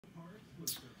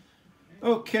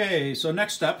Okay, so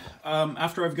next step,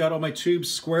 after I've got all my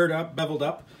tubes squared up, beveled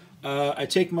up, I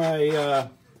take my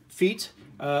feet.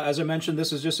 As I mentioned,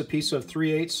 this is just a piece of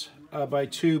 3/8 by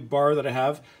 2 bar that I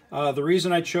have. The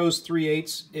reason I chose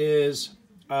 3/8 is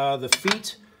the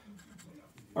feet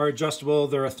are adjustable.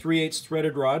 They're a 3/8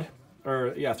 threaded rod,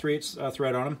 or yeah, 3/8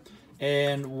 thread on them.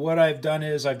 And what I've done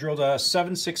is I've drilled a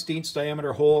 7/16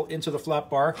 diameter hole into the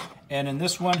flat bar. And in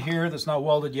this one here that's not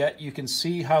welded yet, you can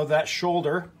see how that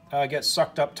shoulder gets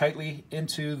sucked up tightly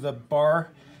into the bar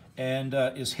and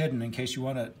is hidden in case you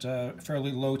want it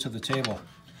fairly low to the table.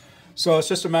 So it's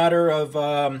just a matter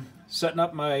of setting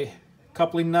up my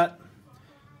coupling nut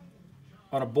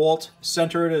on a bolt,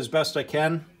 center it as best I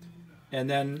can, and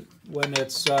then when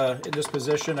it's in this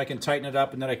position I can tighten it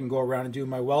up, and then I can go around and do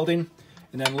my welding.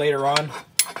 And then later on,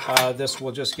 this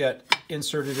will just get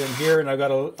inserted in here, and I've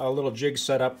got a little jig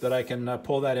set up that I can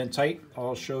pull that in tight.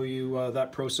 I'll show you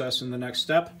that process in the next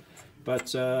step.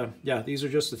 But yeah, these are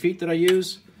just the feet that I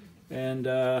use, and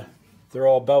they're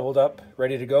all beveled up,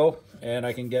 ready to go, and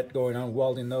I can get going on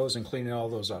welding those and cleaning all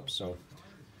those up. So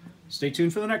stay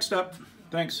tuned for the next step.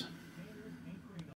 Thanks.